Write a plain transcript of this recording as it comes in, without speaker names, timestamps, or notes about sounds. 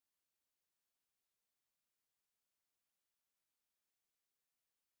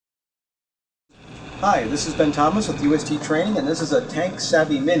Hi, this is Ben Thomas with UST Training, and this is a Tank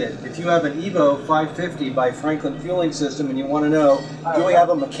Savvy Minute. If you have an EVO 550 by Franklin Fueling System and you want to know, do we have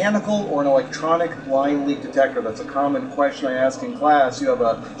a mechanical or an electronic line leak detector? That's a common question I ask in class. You have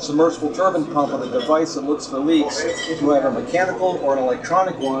a submersible turbine pump with a device that looks for leaks. Do you have a mechanical or an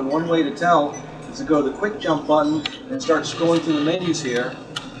electronic one? One way to tell is to go to the quick jump button and start scrolling through the menus here.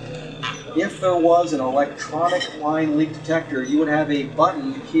 If there was an electronic line leak detector, you would have a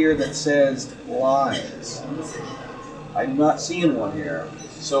button here that says lines. I'm not seeing one here.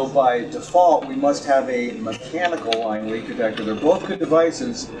 So by default, we must have a mechanical line leak detector. They're both good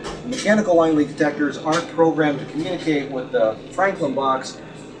devices. The mechanical line leak detectors aren't programmed to communicate with the Franklin box.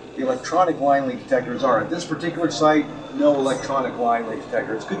 The electronic line leak detectors are. At this particular site, no electronic line leak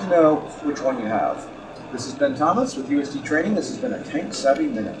detector. It's good to know which one you have. This is Ben Thomas with UST Training. This has been a Tank Savvy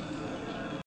Minute.